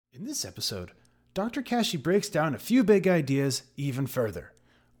In this episode, Dr. Kashey breaks down a few big ideas even further.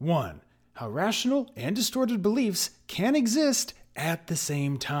 1. How rational and distorted beliefs can exist at the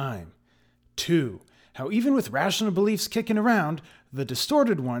same time. 2. How even with rational beliefs kicking around, the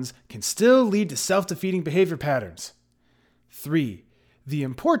distorted ones can still lead to self-defeating behavior patterns. 3. The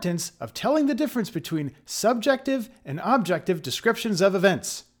importance of telling the difference between subjective and objective descriptions of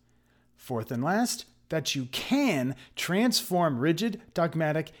events. 4th and last, that you can transform rigid,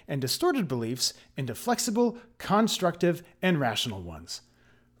 dogmatic, and distorted beliefs into flexible, constructive, and rational ones.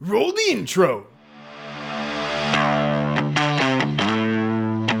 Roll the intro!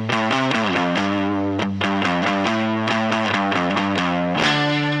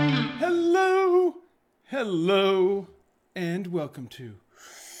 Hello, and welcome to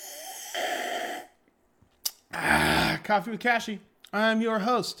Coffee with Kashey. I'm your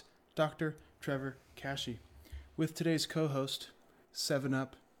host, Dr. Trevor Kashey, with today's co-host,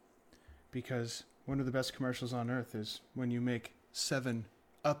 7-Up, because one of the best commercials on earth is when you make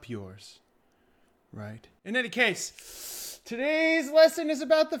 7-Up yours, right? In any case, today's lesson is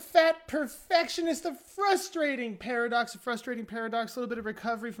about the Fat Perfectionist, the frustrating paradox, a little bit of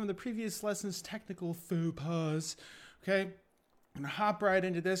recovery from the previous lesson's technical faux pas, okay? I'm going to hop right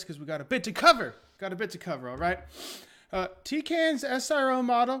into this because we got a bit to cover, all right? TCAN's SRO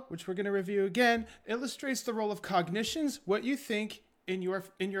model, which we're going to review again, illustrates the role of cognitions, what you think in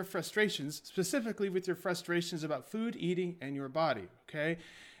your frustrations, specifically with your frustrations about food, eating, and your body, okay?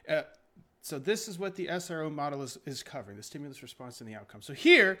 So this is what the SRO model is covering, the stimulus response and the outcome. So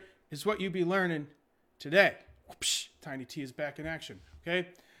here is what you'll be learning today. Whoopsh, Tiny T is back in action, okay?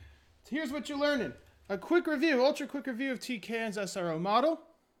 So here's what you're learning. A quick review, ultra quick review of TCAN's SRO model,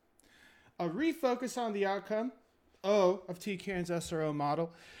 a refocus on the outcome, of TCAN's SRO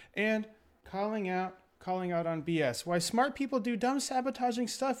model, and calling out on BS. Why smart people do dumb sabotaging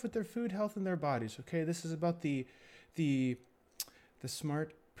stuff with their food, health, and their bodies. Okay, this is about the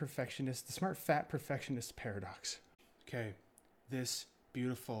smart perfectionist, the smart fat perfectionist paradox. Okay, this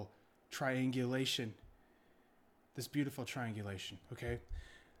beautiful triangulation. Okay,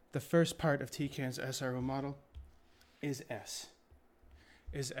 the first part of TCAN's SRO model is S.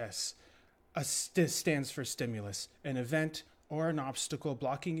 Stands for stimulus, an event or an obstacle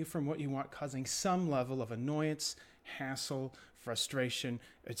blocking you from what you want, causing some level of annoyance, hassle, frustration,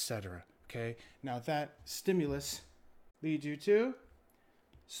 etc. Okay, now that stimulus leads you to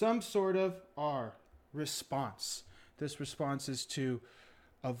some sort of R, response. This response is to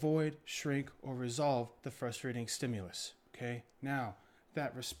avoid, shrink, or resolve the frustrating stimulus. Okay, now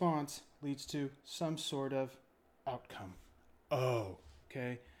that response leads to some sort of outcome. Oh,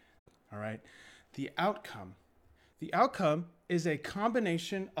 okay. All right. The outcome is a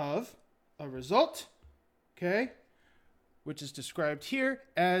combination of a result, okay, which is described here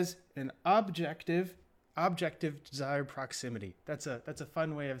as an objective desired proximity. That's a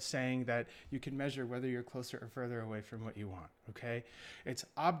fun way of saying that you can measure whether you're closer or further away from what you want, okay? It's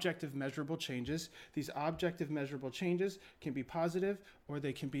objective measurable changes. These objective measurable changes can be positive or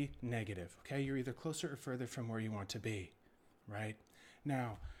they can be negative, okay? You're either closer or further from where you want to be, right?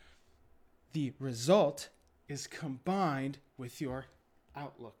 Now, the result is combined with your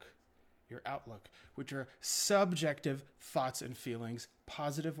outlook, which are subjective thoughts and feelings,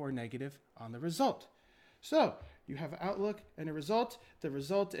 positive or negative, on the result. So you have an outlook and a result. The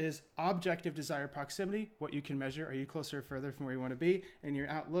result is objective desired proximity, what you can measure. Are you closer or further from where you want to be? And your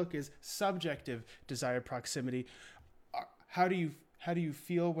outlook is subjective desired proximity. How do you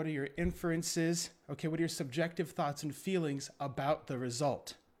feel? What are your inferences? Okay, what are your subjective thoughts and feelings about the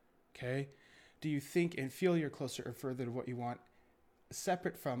result? Okay, do you think and feel you're closer or further to what you want?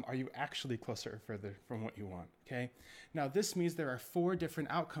 Separate from, are you actually closer or further from what you want? Okay. Now this means there are 4 different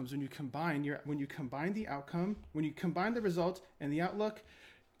outcomes when you combine the result and the outlook.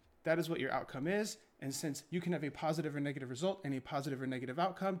 That is what your outcome is. And since you can have a positive or negative result and a positive or negative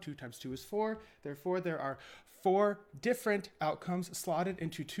outcome, 2 times 2 is 4. Therefore, there are 4 different outcomes slotted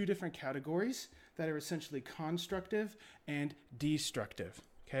into 2 different categories that are essentially constructive and destructive.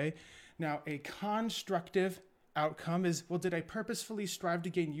 Okay. Now, a constructive outcome is, well, did I purposefully strive to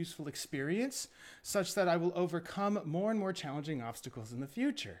gain useful experience such that I will overcome more and more challenging obstacles in the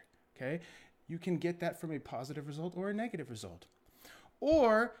future? Okay. You can get that from a positive result or a negative result.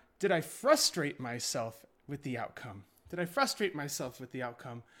 Or did I frustrate myself with the outcome?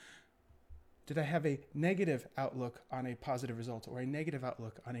 Did I have a negative outlook on a positive result or a negative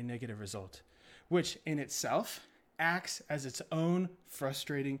outlook on a negative result, which in itself acts as its own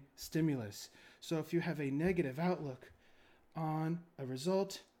frustrating stimulus. So if you have a negative outlook on a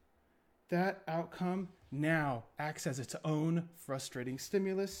result, that outcome now acts as its own frustrating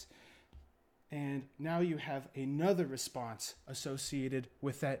stimulus. And now you have another response associated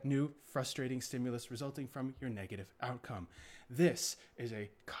with that new frustrating stimulus resulting from your negative outcome. This is a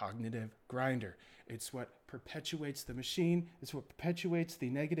cognitive grinder. It's what perpetuates the machine. It's what perpetuates the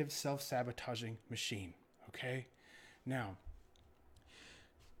negative self-sabotaging machine. Okay? Now,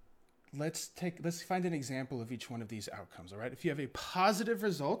 let's find an example of each one of these outcomes, all right? If you have a positive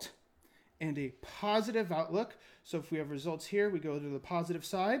result and a positive outlook, so if we have results here, we go to the positive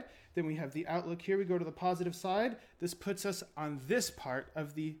side. Then we have the outlook here, we go to the positive side. This puts us on this part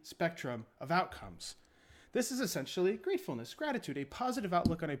of the spectrum of outcomes. This is essentially gratefulness, gratitude, a positive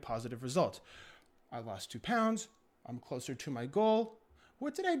outlook on a positive result. I lost 2 pounds. I'm closer to my goal.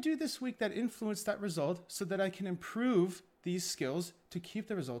 What did I do this week that influenced that result so that I can improve these skills to keep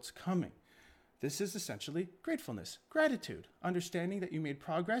the results coming? This is essentially gratefulness, gratitude, understanding that you made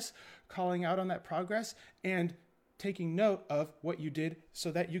progress, calling out on that progress, and taking note of what you did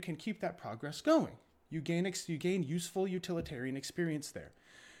so that you can keep that progress going. You gain useful utilitarian experience there.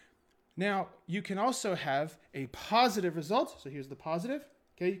 Now, you can also have a positive result. So here's the positive.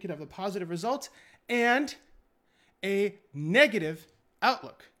 Okay, you can have a positive result and a negative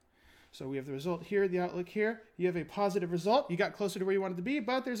outlook. So we have the result here, the outlook here. You have a positive result. You got closer to where you wanted to be,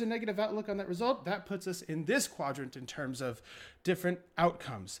 but there's a negative outlook on that result. That puts us in this quadrant in terms of different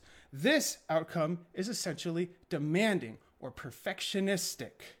outcomes. This outcome is essentially demanding or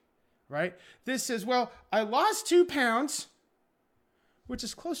perfectionistic, right? This is, well, I lost 2 pounds, which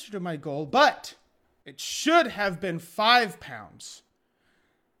is closer to my goal, but it should have been 5 pounds.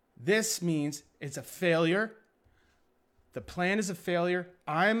 This means it's a failure. The plan is a failure.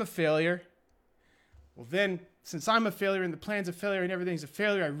 I'm a failure. Well, then, since I'm a failure and the plan's a failure and everything's a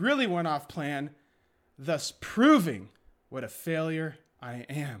failure, I really went off plan, thus proving what a failure I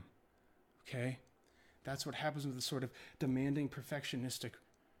am. Okay? That's what happens with the sort of demanding perfectionistic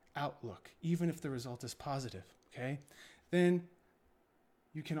outlook, even if the result is positive. Okay? Then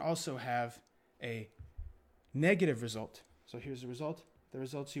you can also have a negative result. So here's the result. The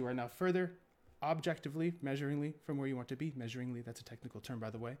results you are now further objectively, measuringly from where you want to be. Measuringly, that's a technical term, by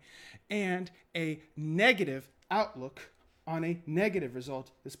the way. And a negative outlook on a negative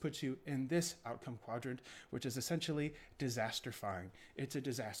result. This puts you in this outcome quadrant, which is essentially disasterfying. It's a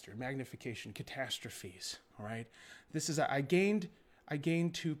disaster, magnification, catastrophes, all right? This is, I gained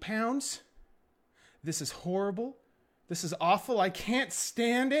 2 pounds. This is horrible. This is awful. I can't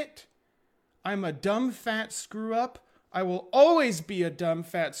stand it. I'm a dumb, fat screw-up. I will always be a dumb,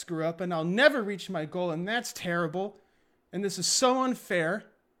 fat screw-up, and I'll never reach my goal, and that's terrible. And this is so unfair.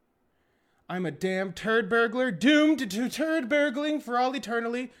 I'm a damn turd burglar, doomed to turd burgling for all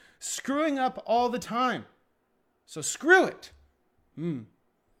eternity, screwing up all the time. So screw it.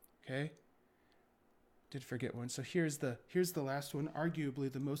 Okay. Did forget one. So here's the last one,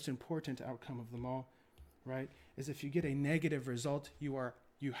 arguably the most important outcome of them all, right? Is if you get a negative result,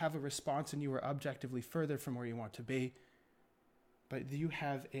 you have a response and you are objectively further from where you want to be, but you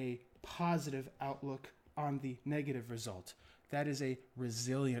have a positive outlook on the negative result. That is a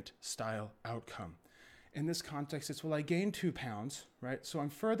resilient style outcome. In this context, it's, well, I gained 2 pounds, right? So I'm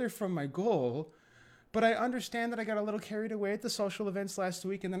further from my goal, but I understand that I got a little carried away at the social events last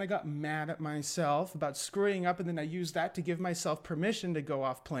week, and then I got mad at myself about screwing up, and then I used that to give myself permission to go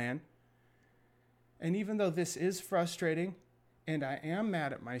off plan. And even though this is frustrating, and I am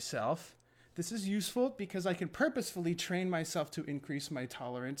mad at myself, this is useful because I can purposefully train myself to increase my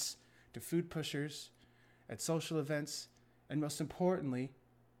tolerance to food pushers at social events, and most importantly,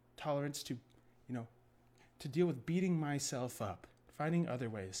 tolerance to deal with beating myself up, finding other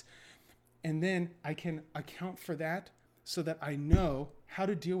ways. And then I can account for that so that I know how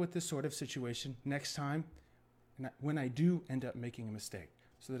to deal with this sort of situation next time when I do end up making a mistake,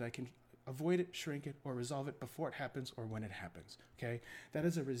 so that I can avoid it, shrink it, or resolve it before it happens or when it happens, okay? That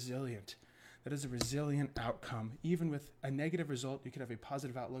is a resilient outcome. Even with a negative result, you can have a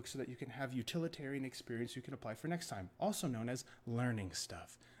positive outlook so that you can have utilitarian experience you can apply for next time, also known as learning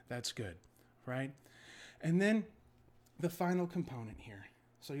stuff. That's good, right? And then the final component here.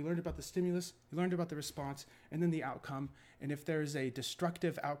 So you learned about the stimulus, you learned about the response, and then the outcome. And if there's a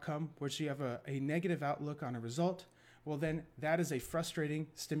destructive outcome, which you have a negative outlook on a result, well, then that is a frustrating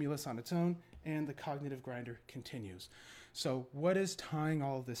stimulus on its own, and the cognitive grinder continues. So what is tying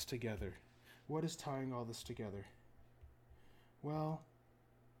all this together? What is tying all this together? Well,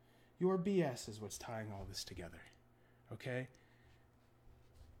 your BS is what's tying all this together, okay?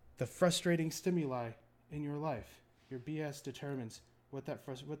 The frustrating stimuli in your life, your BS determines what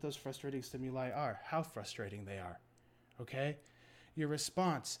those frustrating stimuli are, how frustrating they are, okay? Your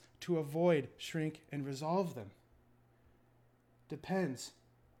response to avoid, shrink, and resolve them depends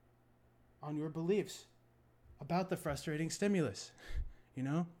on your beliefs about the frustrating stimulus,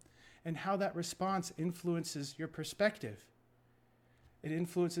 and how that response influences your perspective. It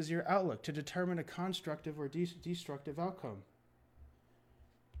influences your outlook to determine a constructive or destructive outcome.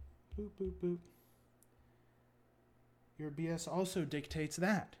 Boop, boop, boop. Your BS also dictates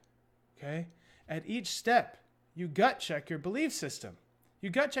that, okay? At each step, you gut check your belief system.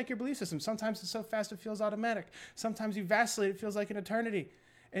 Sometimes it's so fast it feels automatic. Sometimes you vacillate, it feels like an eternity.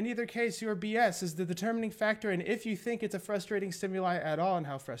 In either case, your BS is the determining factor in if you think it's a frustrating stimuli at all and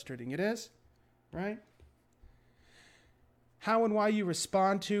how frustrating it is, right? How and why you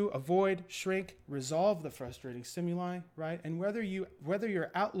respond to, avoid, shrink, resolve the frustrating stimuli, right? And whether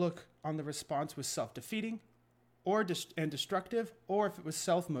your outlook on the response was self-defeating and destructive, or if it was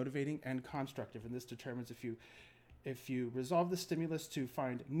self-motivating and constructive. And this determines if you resolve the stimulus to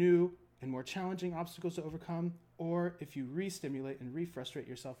find new and more challenging obstacles to overcome, or if you re-stimulate and re-frustrate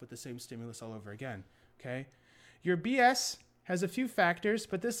yourself with the same stimulus all over again, okay? Your BS has a few factors,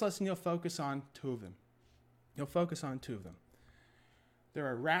 but this lesson you'll focus on two of them. There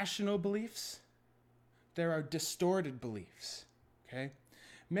are rational beliefs. There are distorted beliefs, okay?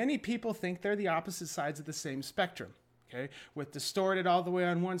 Many people think they're the opposite sides of the same spectrum, okay? With distorted all the way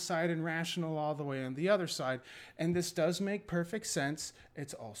on one side and rational all the way on the other side. And this does make perfect sense.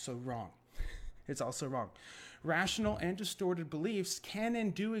 It's also wrong. Rational and distorted beliefs can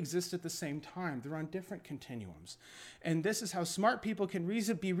and do exist at the same time. They're on different continuums. And this is how smart people can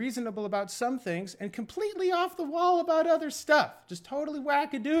be reasonable about some things and completely off the wall about other stuff. Just totally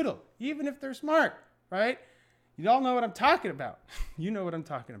wackadoodle, even if they're smart, right? You all know what I'm talking about. You know what I'm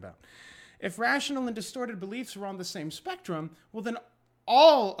talking about. If rational and distorted beliefs were on the same spectrum, well then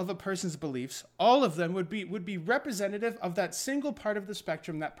all of a person's beliefs, all of them would be representative of that single part of the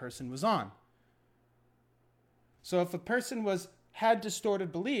spectrum that person was on. So if a person had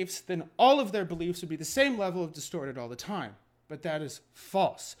distorted beliefs, then all of their beliefs would be the same level of distorted all the time. But that is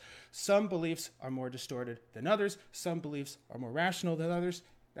false. Some beliefs are more distorted than others. Some beliefs are more rational than others.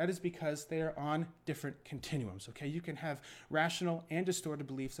 That is because they are on different continuums, okay? You can have rational and distorted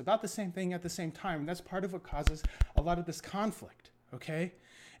beliefs about the same thing at the same time, and that's part of what causes a lot of this conflict, okay?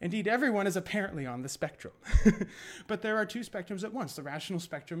 Indeed, everyone is apparently on the spectrum. But there are two spectrums at once, the rational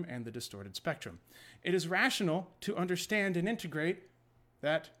spectrum and the distorted spectrum. It is rational to understand and integrate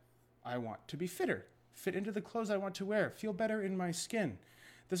that I want to be fitter, fit into the clothes I want to wear, feel better in my skin.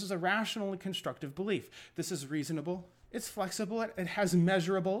 This is a rational and constructive belief. This is reasonable, it's flexible, it has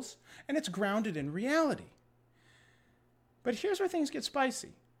measurables, and it's grounded in reality. But here's where things get spicy.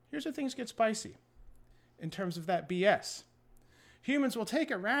 In terms of that BS. Humans will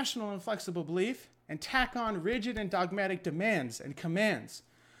take a rational and flexible belief and tack on rigid and dogmatic demands and commands,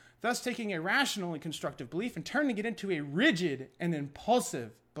 thus taking a rational and constructive belief and turning it into a rigid and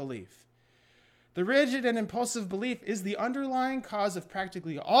impulsive belief. The rigid and impulsive belief is the underlying cause of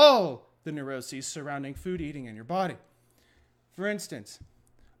practically all the neuroses surrounding food, eating, and your body. For instance,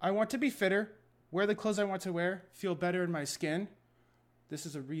 I want to be fitter, wear the clothes I want to wear, feel better in my skin. This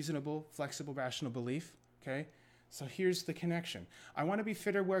is a reasonable, flexible, rational belief, okay? So here's the connection. I want to be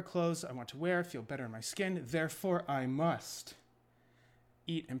fitter, wear clothes I want to wear, feel better in my skin. Therefore, I must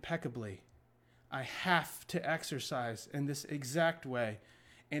eat impeccably. I have to exercise in this exact way.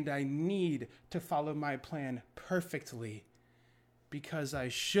 And I need to follow my plan perfectly because I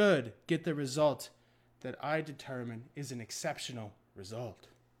should get the result that I determine is an exceptional result.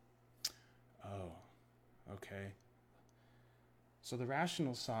 Oh, okay. So the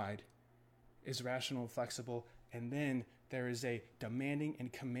rational side is rational and flexible, and then there is a demanding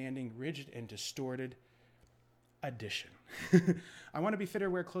and commanding, rigid and distorted addition. I want to be fitter,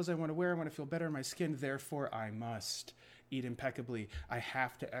 wear clothes I want to wear, I want to feel better in my skin, therefore I must eat impeccably. I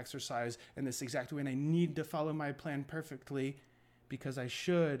have to exercise in this exact way, and I need to follow my plan perfectly because I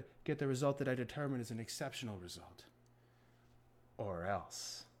should get the result that I determine is an exceptional result. Or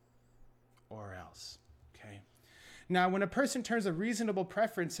else. Okay? Now, when a person turns a reasonable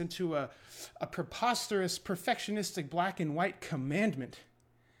preference into a preposterous, perfectionistic black and white commandment,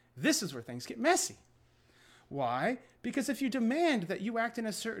 this is where things get messy. Why? Because if you demand that you act in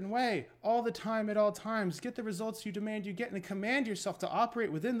a certain way all the time, at all times, get the results you demand you get, and command yourself to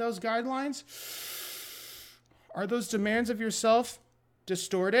operate within those guidelines, are those demands of yourself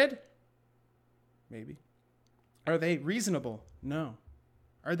distorted? Maybe. Are they reasonable? No.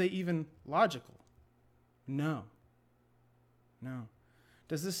 Are they even logical? No.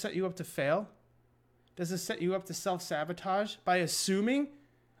 Does this set you up to fail? Does this set you up to self-sabotage by assuming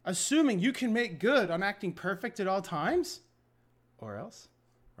you can make good on acting perfect at all times? or else,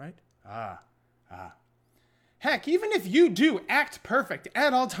 right? Heck, even if you do act perfect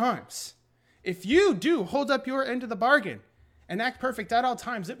at all times, if you do hold up your end of the bargain and act perfect at all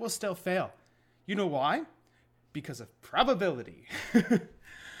times, it will still fail. You know why? Because of probability.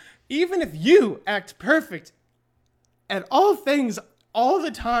 Even if you act perfect at all things all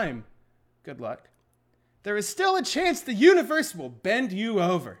the time, good luck. There is still a chance the universe will bend you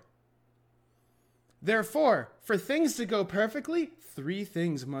over. Therefore, for things to go perfectly, 3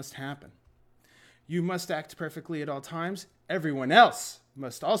 things must happen. You must act perfectly at all times. Everyone else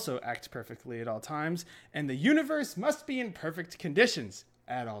must also act perfectly at all times. And the universe must be in perfect conditions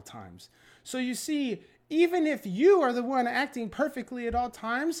at all times. So you see, even if you are the one acting perfectly at all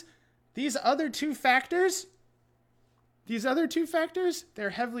times, these other two factors, they're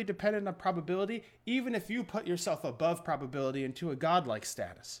heavily dependent on probability, even if you put yourself above probability into a godlike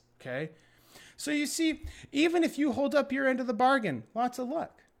status, okay? So you see, even if you hold up your end of the bargain, lots of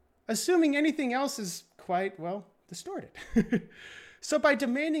luck. Assuming anything else is quite, well, distorted. So by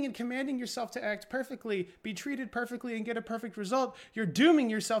demanding and commanding yourself to act perfectly, be treated perfectly, and get a perfect result, you're dooming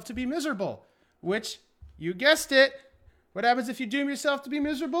yourself to be miserable. Which, you guessed it, what happens if you doom yourself to be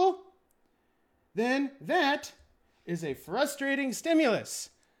miserable? Then that is a frustrating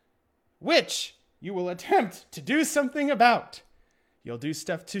stimulus, which you will attempt to do something about. You'll do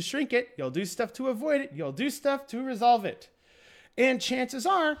stuff to shrink it, you'll do stuff to avoid it, you'll do stuff to resolve it. And chances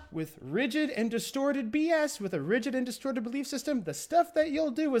are, with rigid and distorted BS, with a rigid and distorted belief system, the stuff that you'll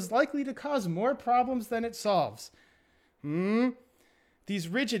do is likely to cause more problems than it solves. These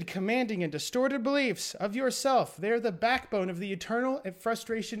rigid, commanding, and distorted beliefs of yourself, they're the backbone of the eternal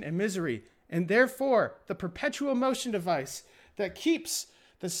frustration and misery, and therefore the perpetual motion device that keeps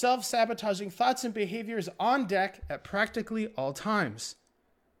the self-sabotaging thoughts and behaviors on deck at practically all times.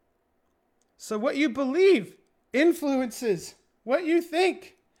 So what you believe influences what you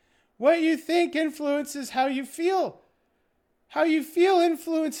think. What you think influences how you feel. How you feel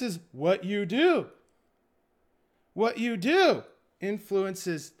influences what you do. What you do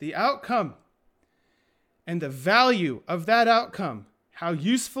influences the outcome. And the value of that outcome, how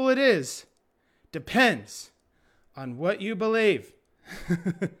useful it is, depends on what you believe.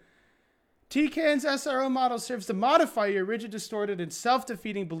 TKN's SRO model serves to modify your rigid, distorted, and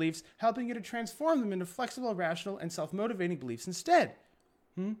self-defeating beliefs, helping you to transform them into flexible, rational, and self-motivating beliefs instead.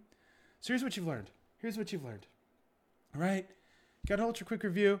 So here's what you've learned. All right? Got an ultra quick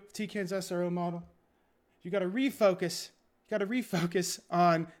review of TKN's SRO model. You got to refocus.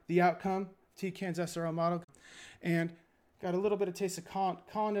 On the outcome, TKN's SRO model. And got a little bit of taste of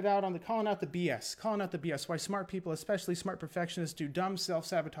calling out the BS. Why smart people, especially smart perfectionists, do dumb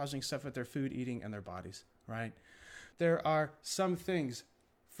self-sabotaging stuff with their food, eating, and their bodies, right? There are some things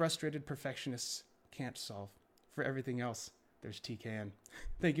frustrated perfectionists can't solve. For everything else, there's TKN.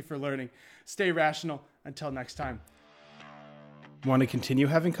 Thank you for learning. Stay rational. Until next time. Want to continue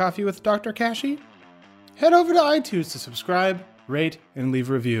having coffee with Dr. Kashey? Head over to iTunes to subscribe, rate, and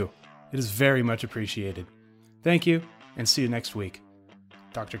leave a review. It is very much appreciated. Thank you. And see you next week.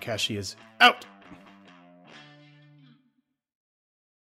 Dr. Kashey is out.